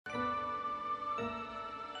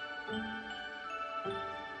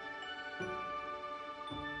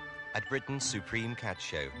At Britain's Supreme Cat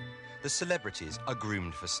Show, the celebrities are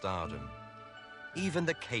groomed for stardom. Even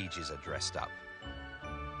the cages are dressed up.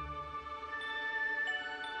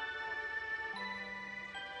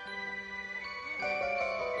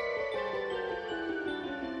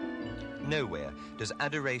 Nowhere does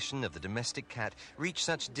adoration of the domestic cat reach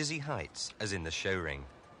such dizzy heights as in the show ring.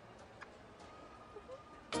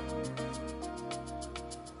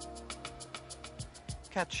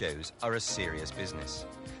 Cat shows are a serious business.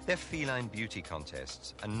 They're feline beauty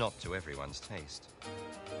contests and not to everyone's taste.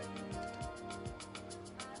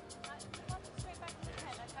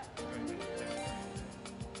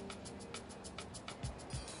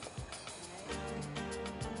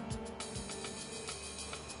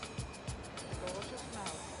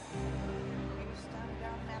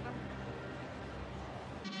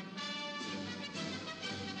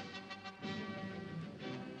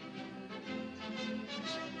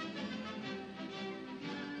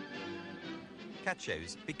 Cat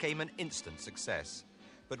shows became an instant success,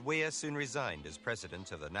 but Weir soon resigned as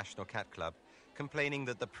president of the National Cat Club, complaining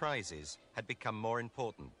that the prizes had become more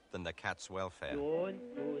important than the cat's welfare.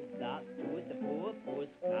 Don't do that to the poor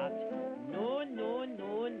pussycat. No, no,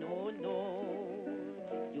 no, no, no.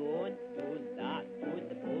 Don't do that to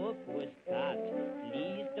the poor pussycat.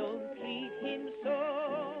 Please don't treat him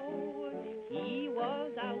so. He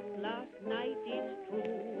was out last night, it's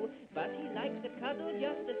true, but he likes to cuddle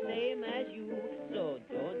just the same as you. So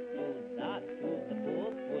don't do that to the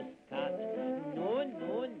poor pussycat. No,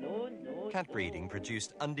 no, no, no. Cat breeding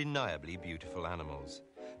produced undeniably beautiful animals,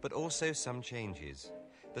 but also some changes.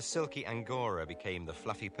 The silky Angora became the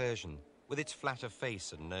fluffy Persian, with its flatter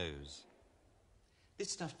face and nose.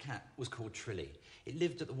 This stuffed cat was called Trilly. It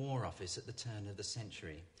lived at the War Office at the turn of the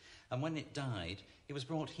century. And when it died, it was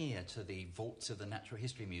brought here to the vaults of the Natural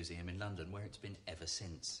History Museum in London, where it's been ever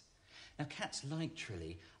since. Now, cats like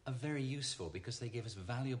Trilly are very useful because they give us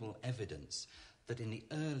valuable evidence that in the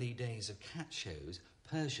early days of cat shows,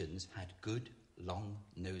 Persians had good, long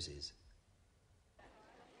noses.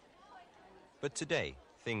 But today,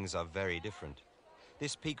 things are very different.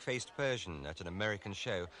 This peak-faced Persian at an American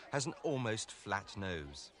show has an almost flat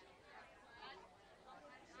nose.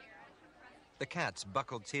 The cat's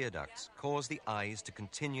buckled tear ducts cause the eyes to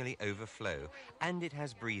continually overflow, and it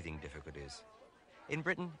has breathing difficulties. In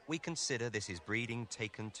Britain, we consider this is breeding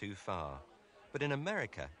taken too far, but in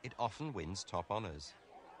America, it often wins top honours.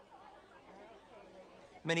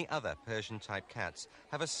 Many other Persian-type cats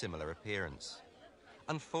have a similar appearance.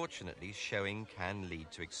 Unfortunately, showing can lead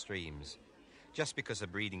to extremes. Just because a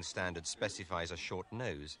breeding standard specifies a short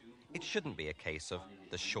nose, it shouldn't be a case of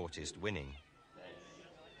the shortest winning.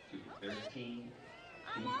 213,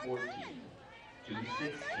 214,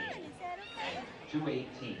 216, and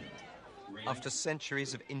 218. After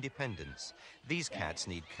centuries of independence, these cats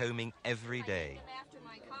need combing every day.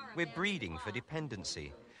 We're breeding for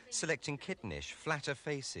dependency, selecting kittenish, flatter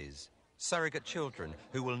faces, surrogate children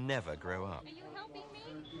who will never grow up. Are you helping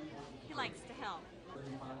me? He likes to help.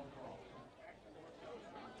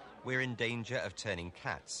 We're in danger of turning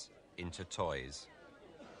cats into toys.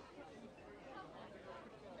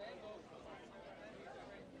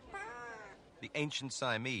 The ancient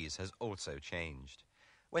Siamese has also changed.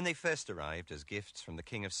 When they first arrived as gifts from the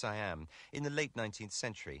King of Siam in the late 19th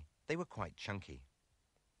century, they were quite chunky.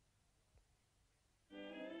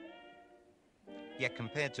 Yet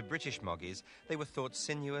compared to British moggies, they were thought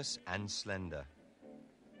sinuous and slender,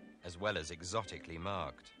 as well as exotically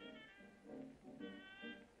marked.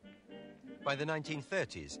 By the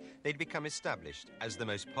 1930s, they'd become established as the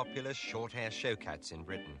most popular short-hair show cats in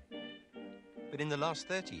Britain. But in the last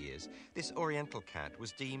 30 years, this oriental cat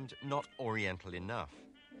was deemed not oriental enough.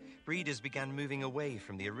 Breeders began moving away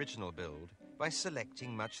from the original build by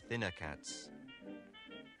selecting much thinner cats.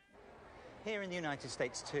 Here in the United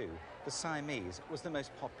States too, the Siamese was the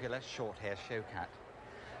most popular short-hair show cat.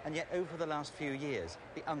 And yet over the last few years,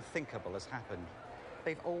 the unthinkable has happened.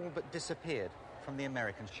 They've all but disappeared from the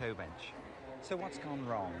American show bench. So what's gone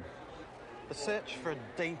wrong? The search for a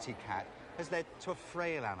dainty cat has led to a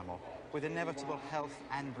frail animal with inevitable health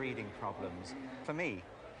and breeding problems. For me,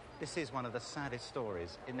 this is one of the saddest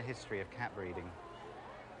stories in the history of cat breeding.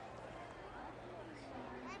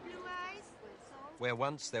 Where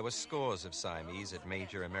once there were scores of Siamese at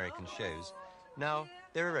major American shows, now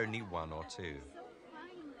there are only one or two.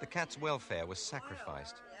 The cat's welfare was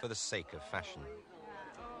sacrificed for the sake of fashion.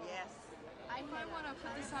 Yes. I might want to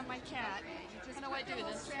put this on my cat. Just know I do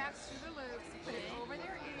this. Straps through the loops, put it over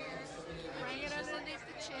their ears, bring it underneath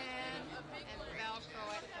the chin, and Velcro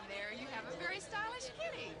it, and there you have a very stylish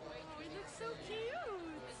kitty. Oh, he looks so cute.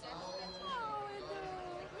 Oh, I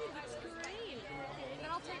know. He looks great. And then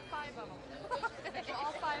I'll take 5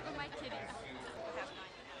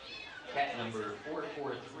 Cat number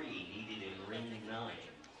 443 needed in ring 9.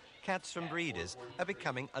 Cats from breeders are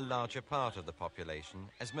becoming a larger part of the population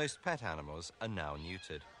as most pet animals are now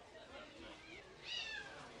neutered.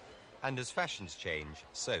 And as fashions change,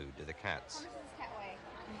 so do the cats. How much does this cat weigh?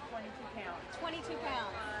 22 pounds. 22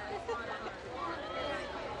 pounds.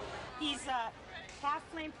 He's half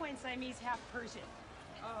flame point Siamese, half Persian.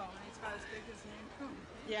 Oh, and he's about as big as him.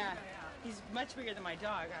 Yeah, he's much bigger than my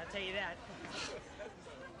dog, I'll tell you that.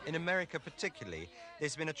 In America particularly,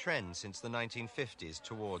 there's been a trend since the 1950s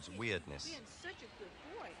towards weirdness. Being such a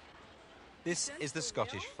good boy. This is the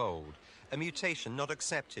Scottish fold, a mutation not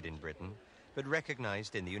accepted in Britain, but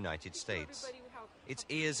recognized in the United States. Its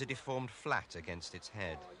ears are deformed flat against its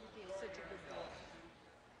head.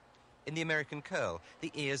 In the American curl,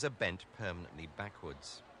 the ears are bent permanently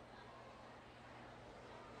backwards.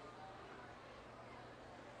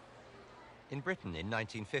 In Britain in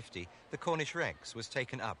 1950, the Cornish Rex was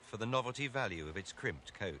taken up for the novelty value of its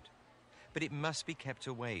crimped coat. But it must be kept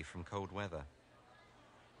away from cold weather.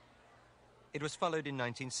 It was followed in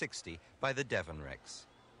 1960 by the Devon Rex.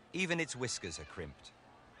 Even its whiskers are crimped.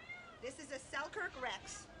 This is a Selkirk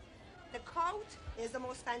Rex. The coat is the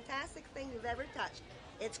most fantastic thing you've ever touched.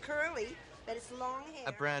 It's curly, but it's long hair.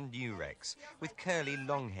 A brand new Rex with curly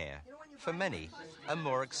long hair. For many, a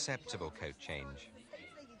more acceptable coat change.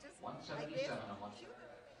 177 on one.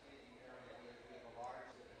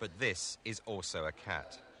 But this is also a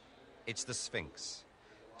cat. It's the Sphinx.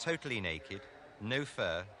 Totally naked, no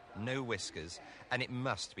fur, no whiskers, and it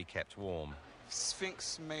must be kept warm.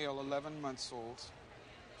 Sphinx male, 11 months old,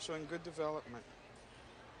 showing good development.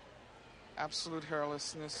 Absolute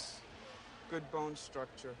hairlessness, good bone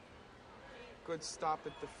structure, good stop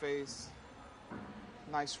at the face,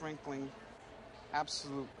 nice wrinkling,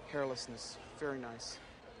 absolute hairlessness, very nice.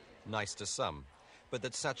 Nice to some, but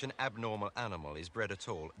that such an abnormal animal is bred at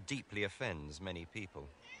all deeply offends many people.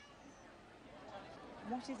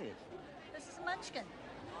 What is it? This is a munchkin.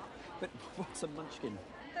 But what's a munchkin?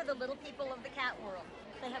 They're the little people of the cat world.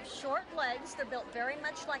 They have short legs. They're built very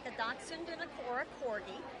much like a dachshund or a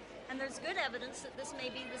corgi. And there's good evidence that this may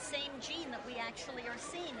be the same gene that we actually are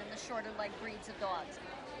seeing in the shorter leg breeds of dogs.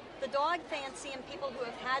 The dog fancy and people who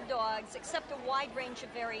have had dogs accept a wide range of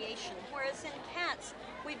variation, whereas in cats,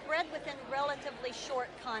 we've bred within relatively short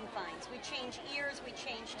confines. We change ears, we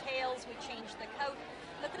change tails, we change the coat,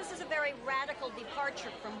 but this is a very radical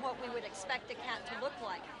departure from what we would expect a cat to look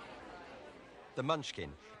like. The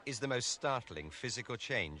munchkin is the most startling physical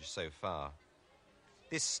change so far.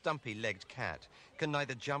 This stumpy-legged cat can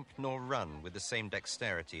neither jump nor run with the same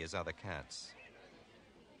dexterity as other cats.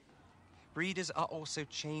 Breeders are also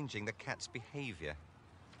changing the cat's behavior.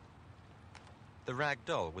 The rag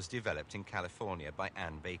doll was developed in California by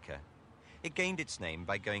Ann Baker. It gained its name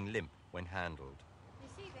by going limp when handled. You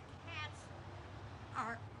see, the cats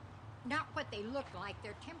are not what they look like,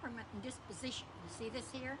 their temperament and disposition. You see this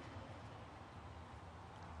here?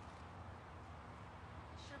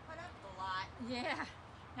 Sure put up a lot. Yeah.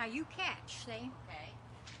 Now you catch, see? Okay.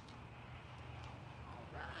 All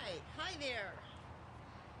right. Hi there.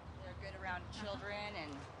 They're good around children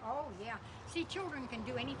and... Oh, yeah. See, children can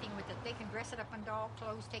do anything with it. They can dress it up in doll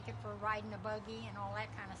clothes, take it for a ride in a buggy, and all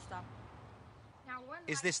that kind of stuff. Now,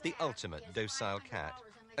 Is this the ultimate docile cat,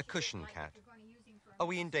 a cushion cat? Are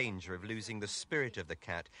we in danger of losing the spirit of the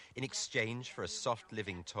cat in exchange for a soft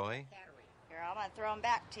living toy? Here, I'm going to throw him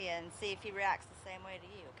back to you and see if he reacts the same way to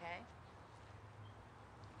you, okay?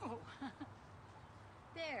 Oh,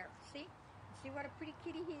 there. See? See what a pretty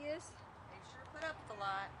kitty he is? They sure put up with a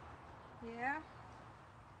lot. Yeah.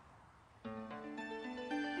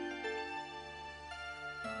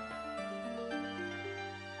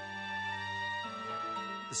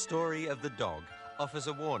 The story of the dog offers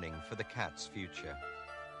a warning for the cat's future.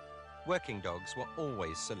 Working dogs were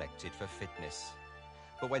always selected for fitness.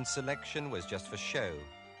 But when selection was just for show,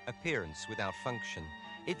 appearance without function,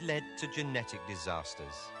 it led to genetic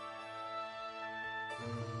disasters.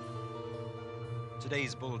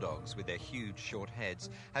 Today's bulldogs, with their huge short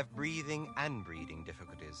heads, have breathing and breeding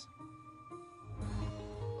difficulties.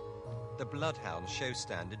 The bloodhound show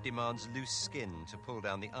standard demands loose skin to pull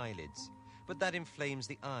down the eyelids, but that inflames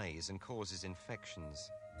the eyes and causes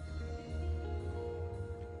infections.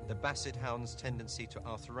 The basset hound's tendency to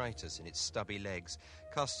arthritis in its stubby legs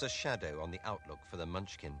casts a shadow on the outlook for the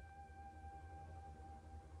munchkin.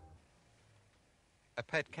 A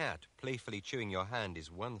pet cat playfully chewing your hand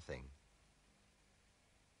is one thing.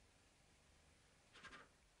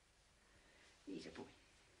 He's a boy.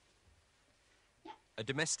 A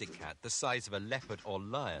domestic cat the size of a leopard or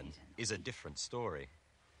lion is a different story.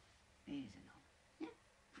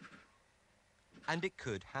 And it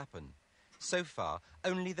could happen. So far,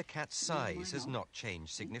 only the cat's size has not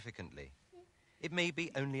changed significantly. It may be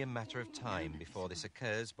only a matter of time before this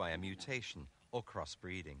occurs by a mutation or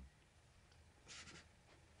crossbreeding.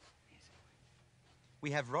 We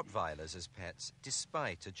have Rottweilers as pets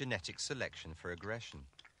despite a genetic selection for aggression.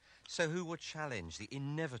 So who would challenge the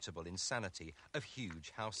inevitable insanity of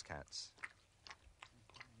huge house cats?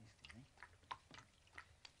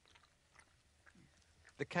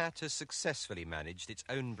 The cat has successfully managed its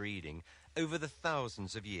own breeding over the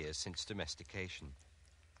thousands of years since domestication.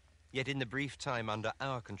 Yet in the brief time under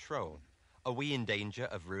our control, are we in danger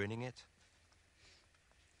of ruining it?